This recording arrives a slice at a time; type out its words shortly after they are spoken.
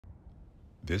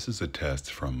This is a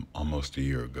test from almost a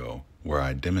year ago where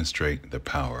I demonstrate the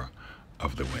power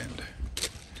of the wind.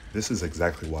 This is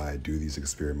exactly why I do these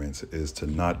experiments, is to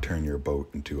not turn your boat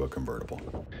into a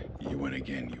convertible. You win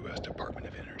again, U.S. Department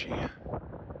of Energy.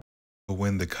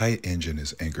 When the Kite engine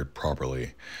is anchored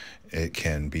properly, it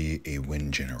can be a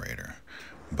wind generator.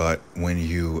 But when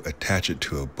you attach it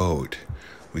to a boat,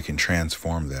 we can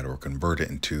transform that or convert it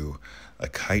into a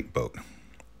kite boat.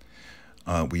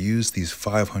 We use these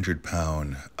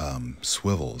 500-pound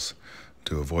swivels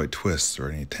to avoid twists or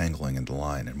any tangling in the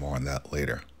line, and more on that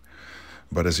later.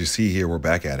 But as you see here, we're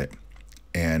back at it,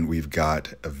 and we've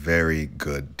got a very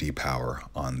good depower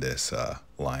on this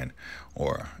line,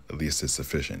 or at least it's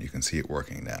sufficient. You can see it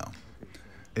working now.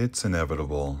 It's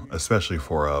inevitable, especially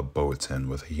for boats and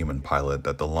with a human pilot,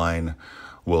 that the line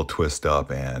will twist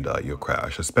up and you'll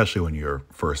crash, especially when you're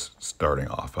first starting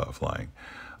off flying.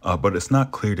 But it's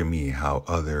not clear to me how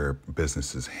other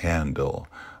businesses handle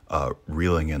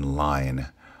reeling in line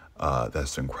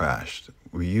that's been crashed.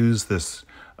 We use this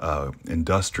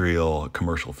industrial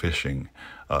commercial fishing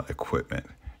equipment,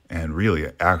 and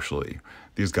really, actually,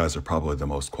 these guys are probably the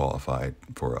most qualified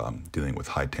for dealing with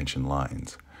high tension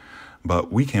lines.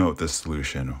 But we came up with this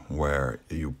solution where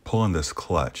you pull in this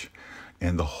clutch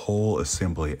and the whole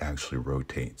assembly actually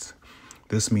rotates.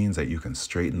 This means that you can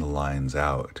straighten the lines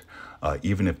out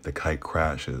even if the kite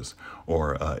crashes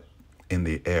or in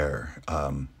the air,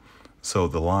 so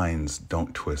the lines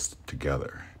don't twist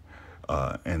together.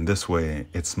 And this way,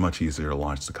 it's much easier to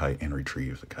launch the kite and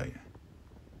retrieve the kite.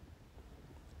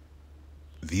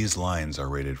 These lines are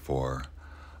rated for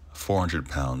 400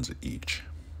 pounds each.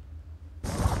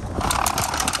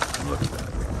 Look at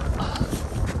that.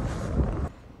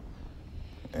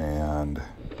 And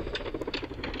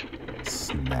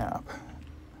snap.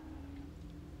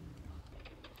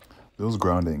 Those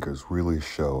ground anchors really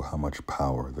show how much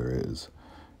power there is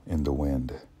in the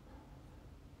wind.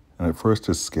 And at first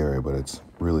it's scary, but it's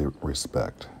really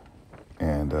respect.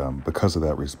 And because of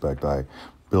that respect, I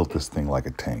built this thing like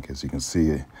a tank. As you can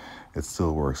see, it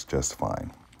still works just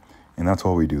fine. And that's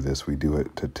why we do this. We do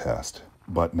it to test.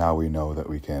 But now we know that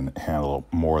we can handle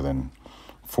more than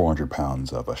 400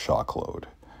 pounds of a shock load.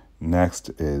 Next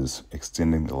is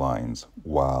extending the lines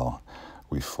while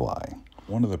we fly.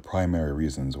 One of the primary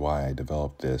reasons why I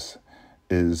developed this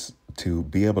is to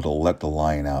be able to let the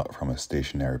line out from a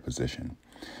stationary position.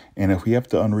 And if we have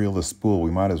to unreel the spool,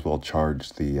 we might as well charge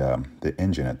the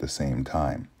engine at the same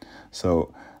time.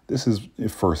 So this is a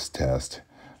first test,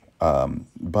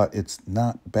 but it's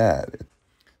not bad.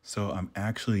 So I'm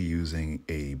actually using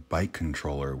a bike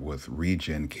controller with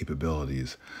Regen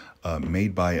capabilities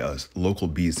made by a local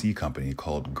BC company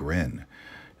called Grin.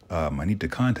 I need to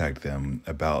contact them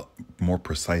about more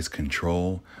precise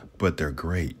control, but they're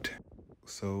great.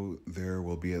 So there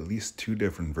will be at least two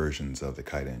different versions of the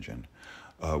Kite engine.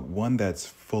 One that's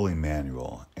fully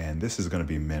manual, and this is going to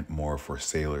be meant more for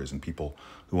sailors and people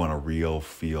who want a real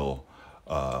feel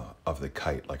of the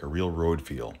kite, like a real road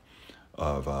feel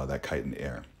of that kite in the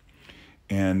air.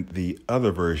 And the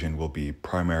other version will be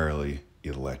primarily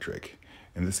electric.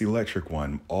 In this electric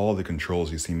one, all the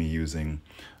controls you see me using,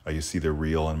 you see the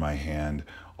reel in my hand,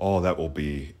 all that will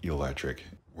be electric,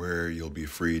 where you'll be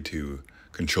free to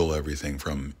control everything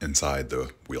from inside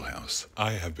the wheelhouse.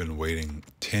 I have been waiting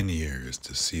 10 years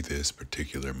to see this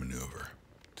particular maneuver.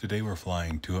 Today we're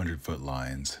flying 200-foot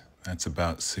lines. That's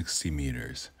about 60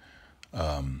 meters.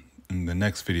 In the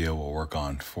next video we'll work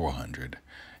on 400.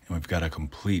 And we've got a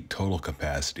complete total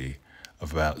capacity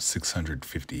of about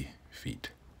 650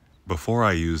 feet. Before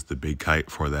I use the big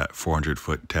kite for that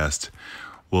 400-foot test,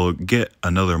 we'll get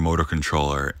another motor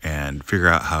controller and figure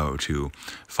out how to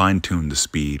fine-tune the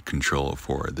speed control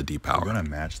for the depower. We're going to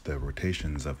match the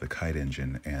rotations of the kite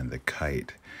engine and the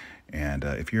kite. And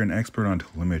if you're an expert on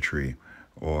telemetry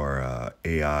or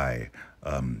AI,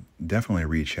 definitely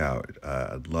reach out.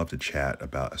 I'd love to chat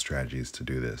about strategies to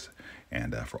do this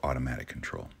and for automatic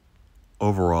control.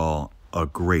 Overall, a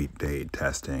great day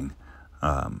testing.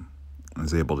 I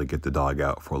was able to get the dog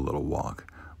out for a little walk,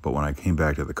 but when I came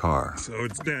back to the car... So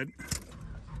it's dead.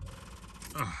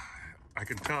 I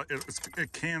can tell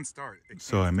it can start.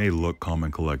 So I may look calm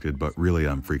and collected, but really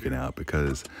I'm freaking out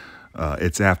because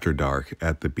it's after dark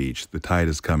at the beach. The tide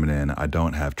is coming in. I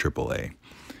don't have AAA.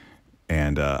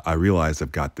 And I realize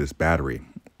I've got this battery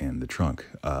in the trunk,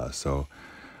 so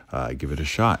I give it a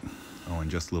shot. Oh, and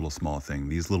just a little small thing.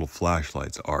 These little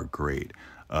flashlights are great.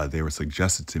 They were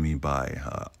suggested to me by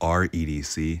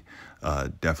REDC.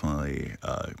 Definitely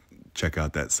check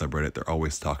out that subreddit. They're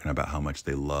always talking about how much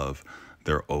they love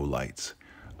their O lights.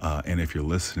 And if you're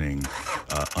listening,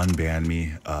 unban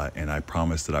me, and I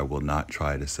promise that I will not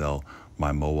try to sell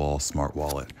my Mowall smart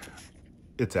wallet.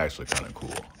 It's actually kind of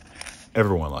cool.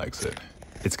 Everyone likes it.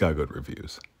 It's got good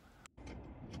reviews.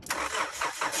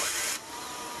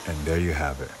 And there you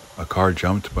have it, a car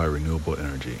jumped by renewable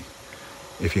energy.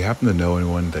 If you happen to know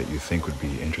anyone that you think would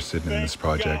be interested in this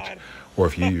project, or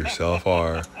if you yourself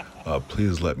are,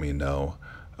 please let me know.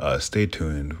 Stay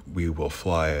tuned. We will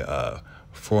fly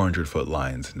 400-foot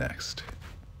lines next.